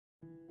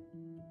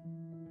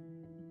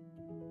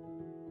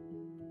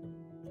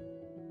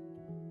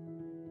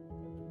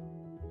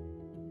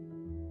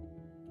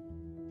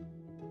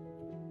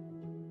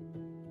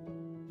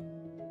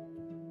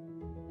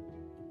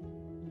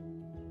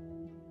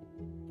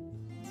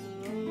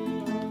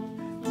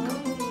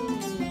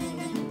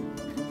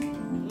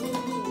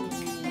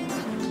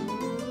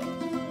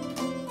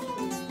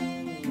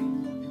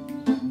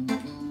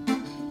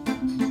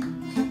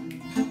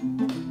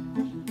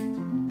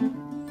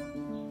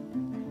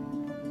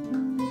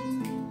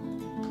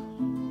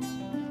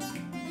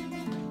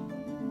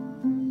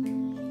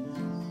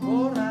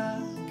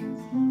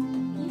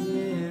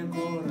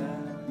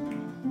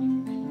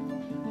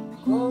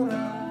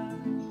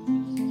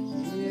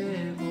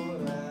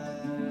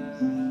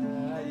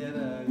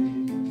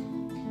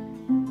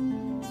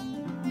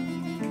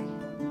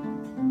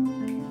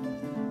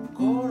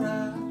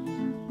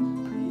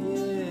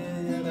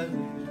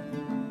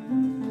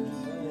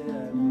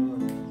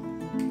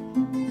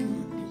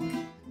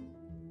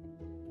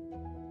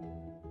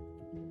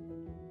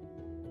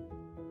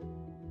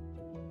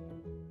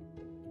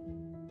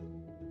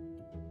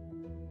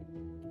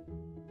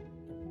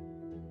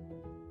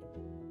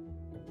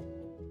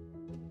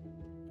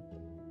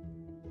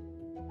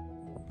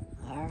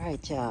All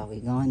right, y'all, we're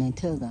going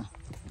into the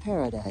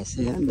paradise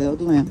here, little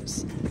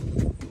glimpse.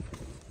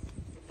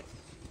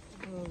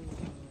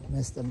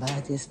 Mr.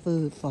 Badjie's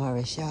Food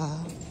Forest,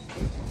 y'all.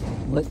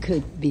 What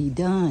could be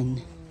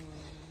done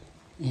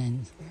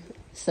in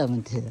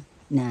 7 to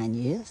 9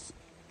 years?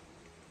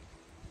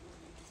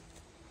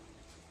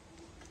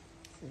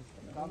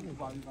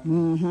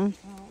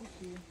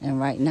 And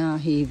right now,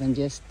 he even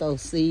just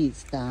throws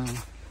seeds down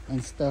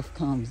and stuff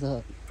comes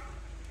up.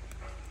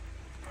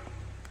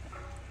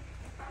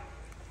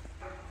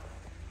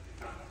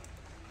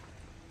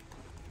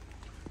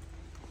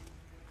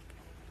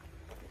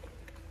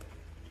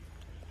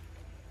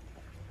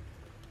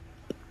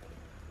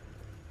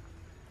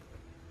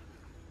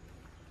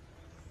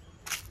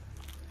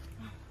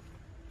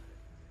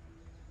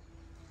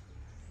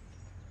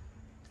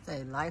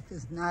 Say, life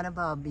is not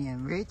about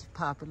being rich,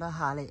 popular,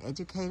 highly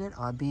educated,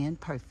 or being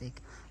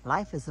perfect.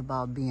 Life is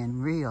about being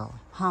real,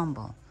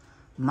 humble,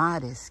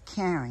 modest,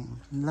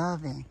 caring,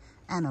 loving,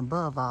 and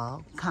above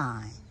all,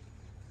 kind.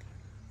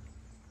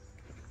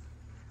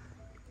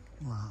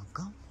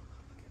 Welcome.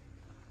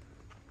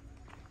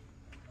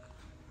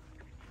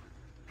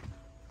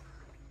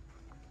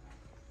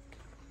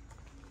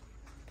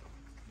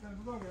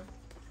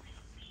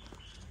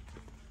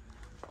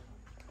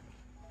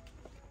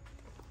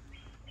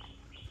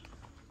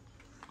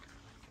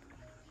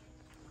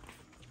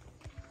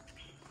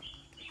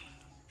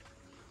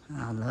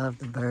 I love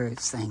the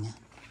birds singing.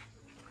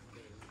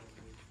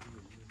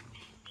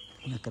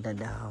 Look at the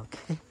dog.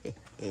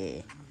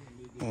 Hey,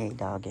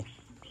 doggy.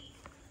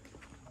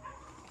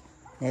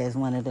 There's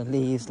one of the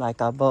leaves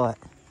like I bought.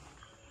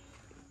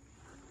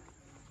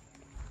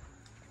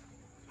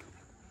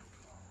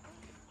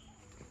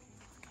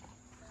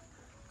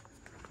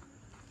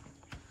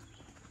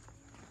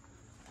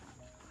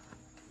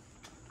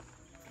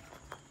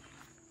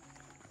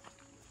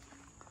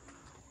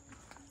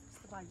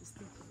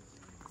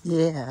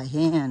 Yeah, a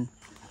hen.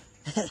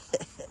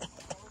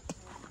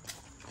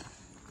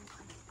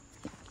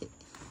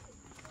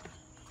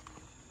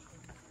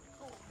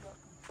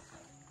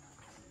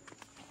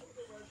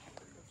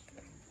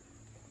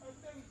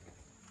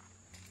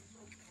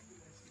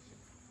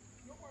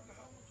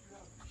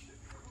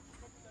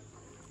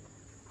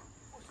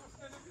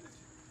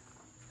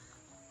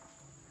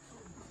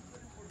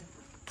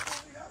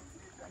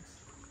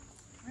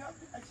 We have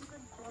the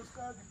achievement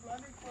cluster, the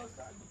planning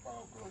cluster, and the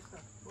power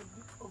cluster. But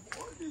of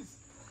all this,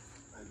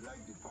 I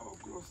like the power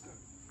cluster.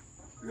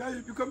 Where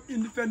you become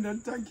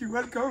independent. Thank you.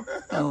 Welcome.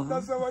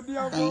 That's our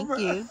dear Thank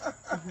you.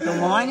 Good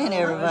morning,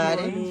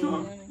 everybody.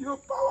 So your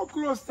power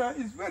cluster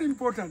is very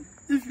important.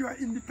 If you are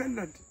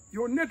independent,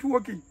 your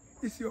networking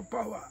is your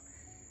power.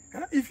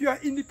 If you are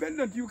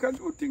independent, you can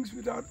do things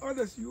without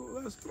others. You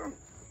are strong.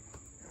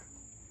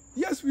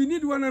 Yes, we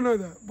need one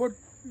another, but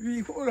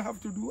we all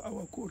have to do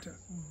our quota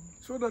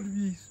so that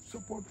we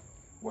support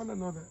one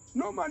another.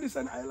 No man is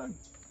an island.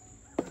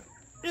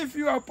 If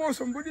you are poor,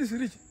 somebody is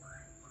rich.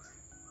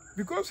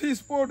 Because he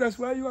is poor, that's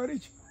why you are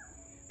rich.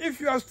 If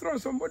you are strong,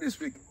 somebody is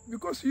weak.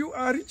 Because you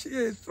are rich,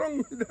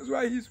 strong, that's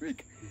why he is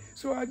weak.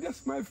 So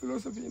that's my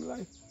philosophy in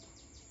life.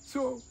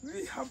 So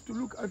we have to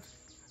look at,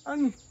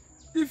 and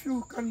if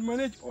you can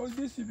manage all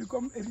this, you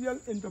become a real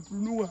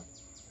entrepreneur.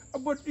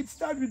 But it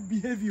starts with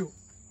behavior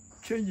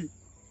changing.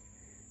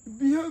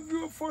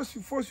 Behavior first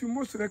you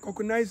must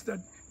recognize that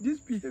this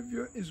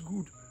behavior is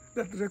good,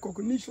 that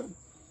recognition,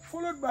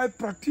 followed by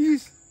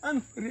practice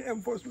and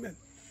reinforcement.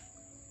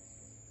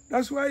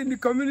 That's why in the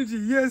community,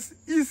 yes,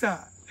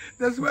 Isa,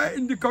 that's why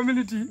in the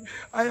community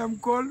I am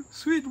called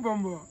Sweet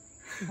Bombo.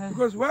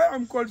 Because why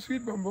I'm called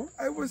Sweet Bombo,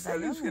 I was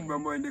selling Sweet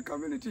Bombo in the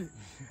community.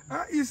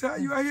 Isa,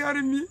 you are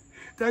hearing me?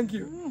 Thank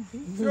you.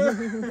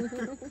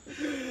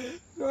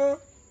 So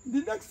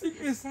the next thing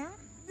is,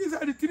 these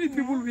are the three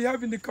people we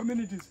have in the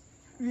communities.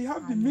 We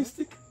have the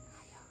mystic,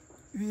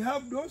 we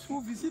have those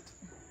who visit,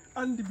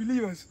 and the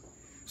believers.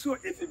 So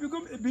if you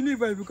become a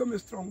believer, you become a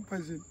strong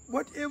person.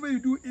 Whatever you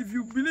do, if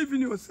you believe in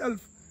yourself,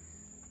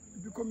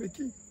 you become a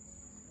king.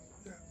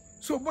 Yeah.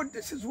 So, but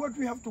this is what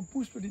we have to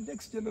push to the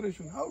next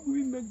generation. How do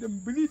we make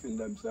them believe in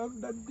themselves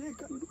that they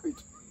can do it?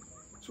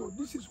 So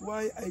this is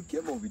why I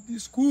came up with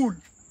this school.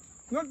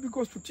 Not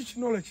because to teach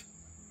knowledge,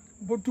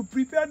 but to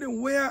prepare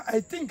them where I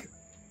think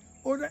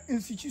other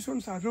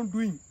institutions are not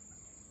doing.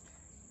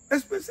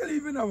 Especially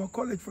even our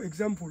college, for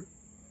example.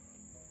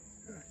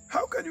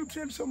 How can you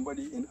train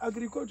somebody in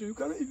agriculture? You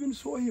cannot even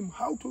show him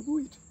how to do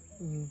it.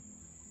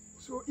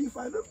 So if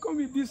I don't come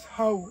with this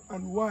how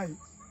and why,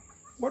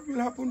 what will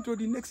happen to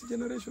the next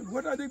generation?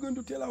 What are they going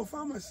to tell our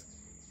farmers?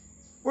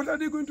 What are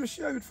they going to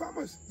share with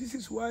farmers? This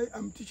is why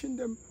I'm teaching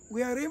them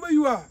wherever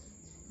you are,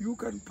 you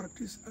can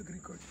practice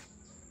agriculture.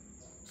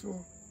 So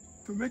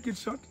to make it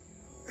short,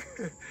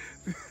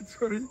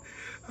 sorry,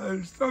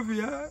 I'll stop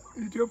here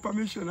with your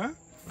permission.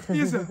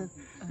 Yes, sir.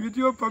 With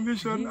your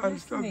permission, I'll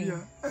stop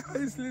here.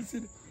 He's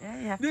listening. Yeah,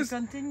 you have to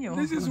continue.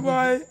 This is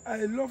why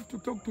I love to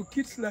talk to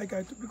kids like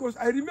I do, because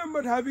I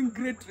remember having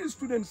grade 3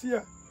 students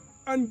here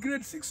and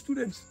grade 6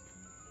 students.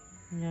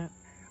 Yeah.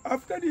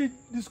 After the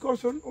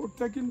discussion or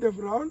taking them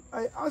around,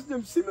 I asked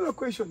them similar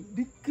question.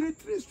 The grade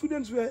 3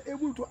 students were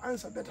able to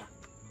answer better.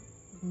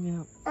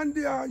 Yeah. And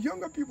they are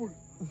younger people.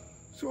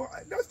 So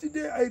that's the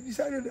day I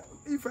decided,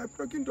 if I'm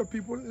talking to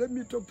people, let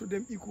me talk to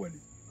them equally.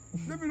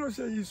 Let me not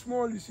say he's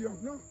small, he's young.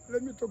 No,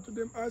 let me talk to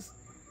them as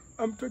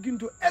I'm talking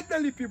to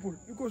elderly people,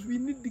 because we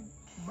need the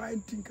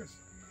mind thinkers.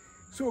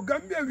 So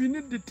Gambia, we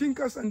need the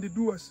thinkers and the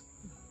doers.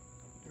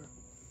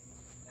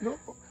 No,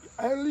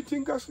 only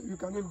thinkers, we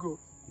cannot go.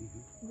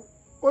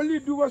 Only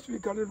doers, we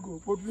cannot go.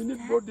 But we need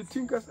both the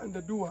thinkers and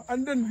the doer.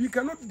 And then we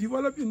cannot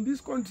develop in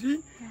this country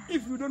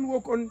if you don't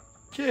work on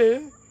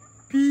K,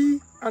 P,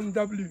 and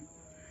W.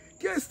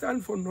 K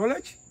stands for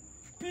knowledge.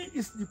 P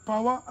is the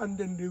power, and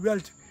then the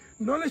wealth.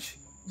 Knowledge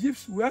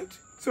gives wealth.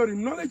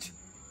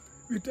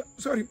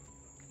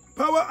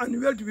 Power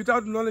and wealth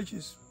without knowledge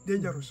is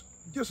dangerous,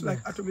 just like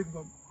atomic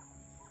bomb.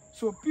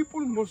 So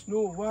people must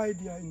know why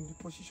they are in the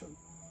position.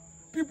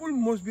 People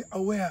must be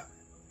aware.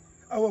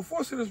 Our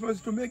first response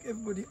is to make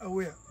everybody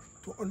aware,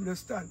 to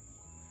understand,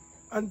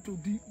 and to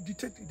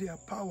detect their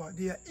power,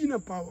 their inner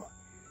power.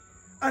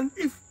 And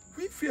if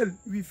we fail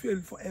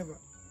forever.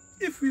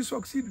 If we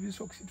succeed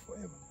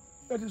forever.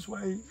 That is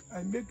why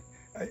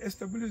I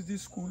established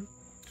this school,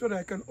 so that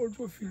I can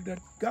also fill that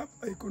gap.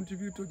 I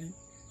contribute to the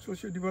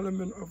social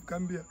development of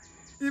Gambia.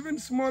 Even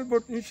small,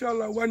 but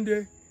inshallah one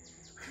day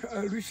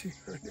I'll reach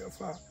there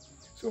far.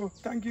 So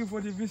thank you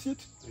for the visit.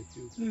 Thank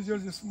you. This is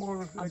just a small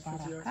lecture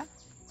here.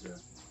 Yeah.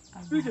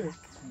 Okay.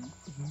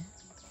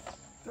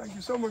 Thank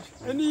you so much.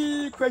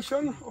 Any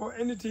question or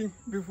anything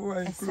before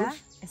I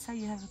close? Esa,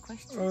 you have a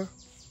question?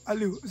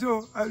 Ali,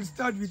 so I'll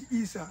start with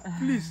Isa.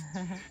 Please,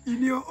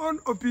 in your own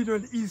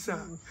opinion, Isa,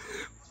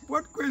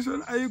 what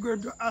question are you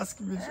going to ask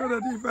me so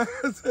that if I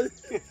say...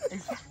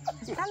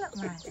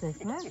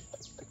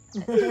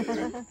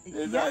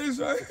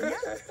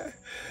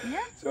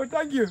 So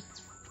thank you.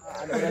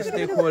 Other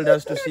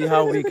stakeholders to see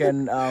how we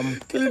can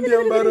clean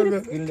the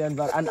environment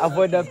and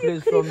avoid that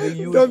place from the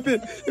youth. Dump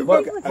it.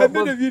 I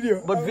made a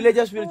video. But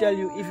villagers will tell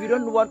you, if you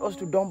don't want us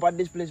to dump at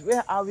this place,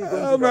 where are we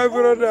going to my dump?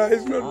 brother,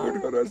 it's not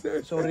good for us.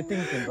 So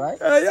rethinking, right?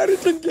 Yeah,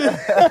 rethinking.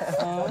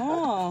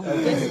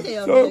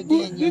 So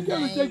we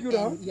can take you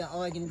around. Your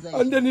organization.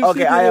 And then you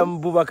Okay, see I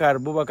am Bubakar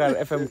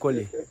FM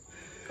Koli,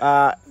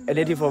 a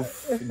native of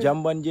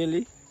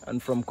Jambanjeli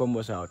and from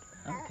Kombo South.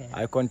 Okay.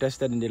 I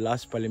contested in the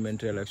last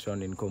parliamentary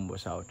election in Kombo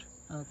South.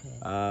 Okay.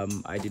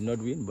 I did not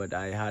win, but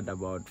I had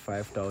about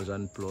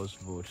 5,000 plus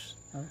votes.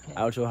 Okay.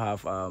 I also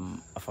have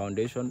a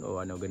foundation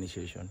or an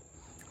organization,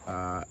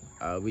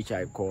 which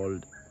I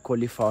called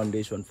Koli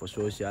Foundation for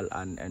Social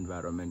and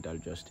Environmental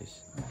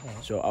Justice. Okay.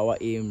 So our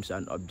aims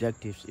and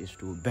objectives is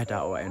to better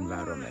our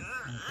environment,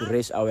 to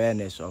raise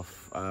awareness of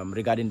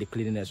regarding the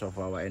cleanliness of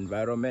our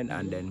environment,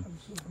 and then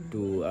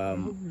to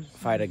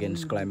fight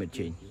against climate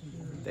change.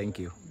 Thank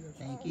you.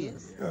 Thank you.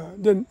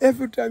 Then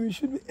every time you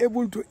should be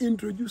able to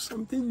introduce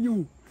something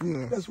new.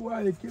 Yes. That's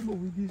why I came up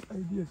with these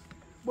ideas.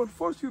 But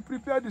first you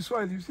prepare the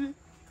soil. You see,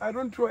 I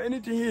don't throw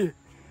anything here.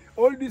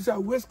 All these are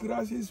waste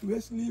grasses,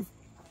 waste leaf.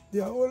 They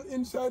are all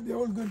inside. They are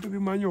all going to be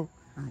manure.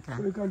 Okay.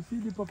 So you can see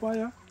the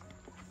papaya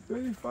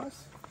very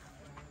fast.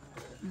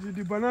 You see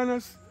the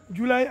bananas.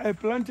 July I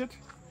planted.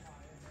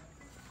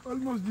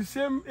 Almost the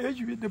same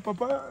age with the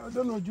papaya. I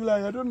don't know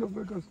July. I don't know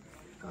because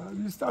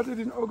we started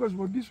in August,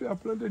 but this way I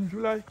planted in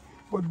July.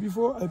 But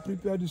before I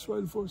prepare the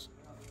soil first.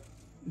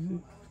 You see?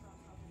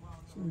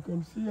 So you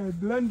can see I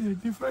blend the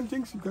different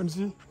things. You can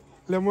see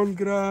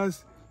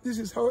lemongrass. This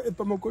is how a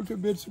permaculture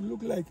bed should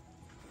look like.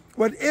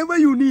 Whatever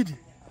you need,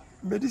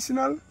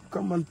 medicinal,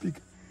 come and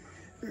pick.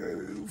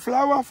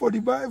 Flower for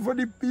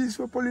the bees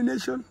for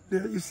pollination.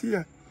 There is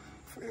here.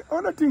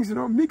 Other things, you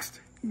know, mixed,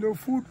 you know,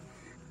 food.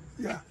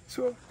 Yeah.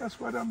 So that's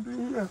what I'm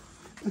doing here.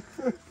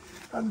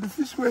 And the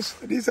fish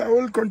waste. These are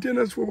all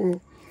containers for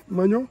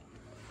manure.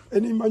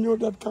 Any manure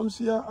that comes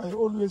here, I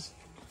always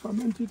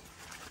ferment it.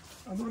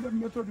 Another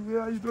method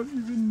where you don't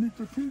even need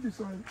to till the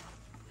soil.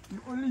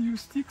 You only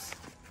use sticks.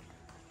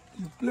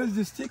 You place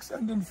the sticks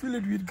and then fill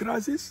it with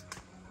grasses.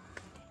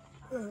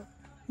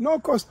 No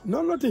cost,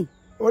 no nothing.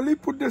 Only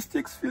put the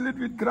sticks, fill it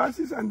with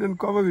grasses, and then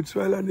cover with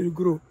soil, and then you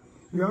grow.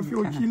 You have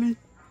your chili,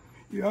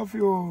 you have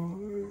your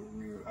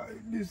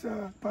this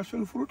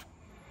passion fruit,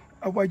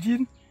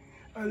 Badjie,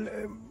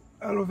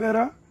 aloe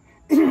vera.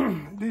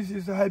 This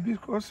is a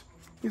hibiscus.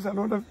 This is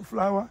another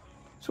flower.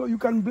 So you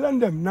can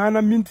blend them.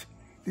 Nana mint.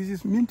 This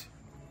is mint.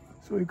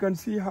 So you can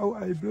see how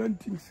I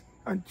blend things.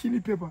 And chili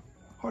pepper,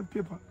 hot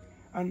pepper,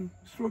 and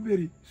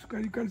strawberry. So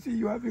you can see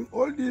you having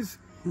all this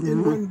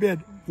in one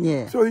bed.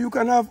 Yeah. So you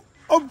can have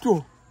up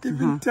to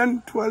even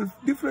 10, 12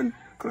 different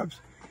crops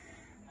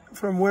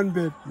from one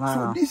bed.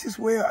 Wow. So this is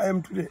where I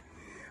am today.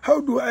 How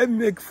do I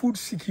make food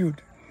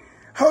secured?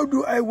 How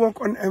do I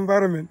work on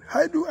environment?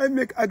 How do I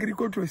make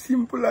agriculture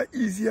simpler,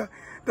 easier,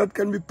 that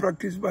can be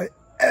practiced by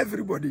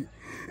everybody?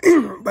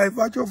 By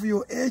virtue of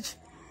your age,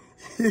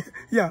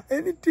 yeah,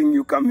 anything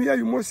you come here,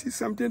 you must see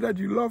something that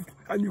you love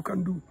and you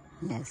can do.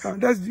 Yes.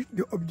 That's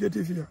the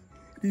objective here.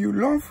 You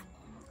love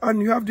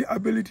and you have the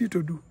ability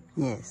to do.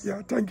 Yes.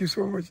 Yeah, thank you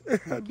so much.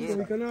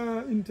 We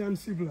cannot intern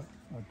Sibla,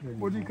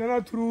 but we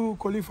cannot through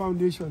Koli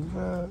Foundation,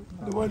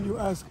 the one you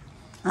asked.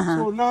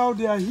 So now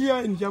they are here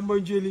in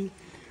Jambanjeli,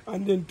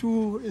 and then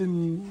 2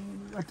 in,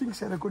 I think,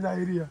 Serakunda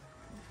area.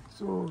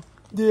 So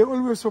they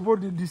always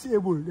support the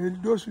disabled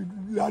and those with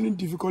learning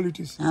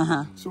difficulties.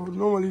 So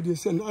normally they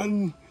send,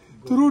 and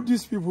through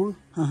these people,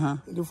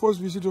 the first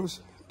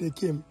visitors, they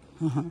came.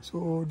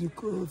 So the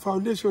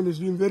foundation is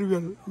doing very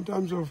well in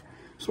terms of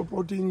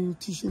supporting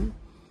teaching,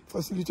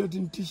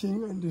 facilitating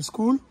teaching in the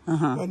school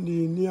and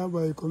the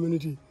nearby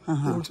community.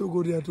 They also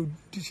go there to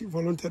teach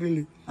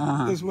voluntarily.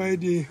 That's why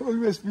they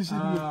always visit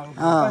me.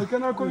 I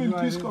cannot come in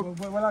Peace Corps.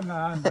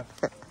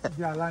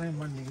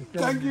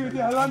 Thank you.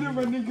 They are learning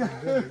Mandinka.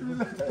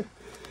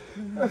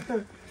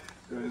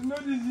 It's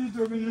not easy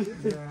to be.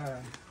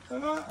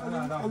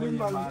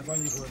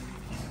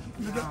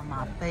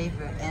 My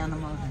favorite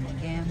animals in the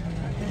Gambian,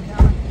 the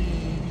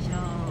donkey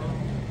show.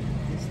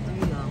 There's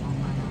 3 of them.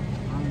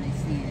 I'm only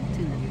seeing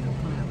 2 real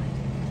clearly.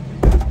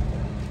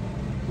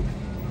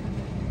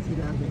 See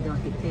the other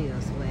donkey tail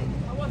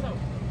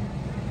swagging.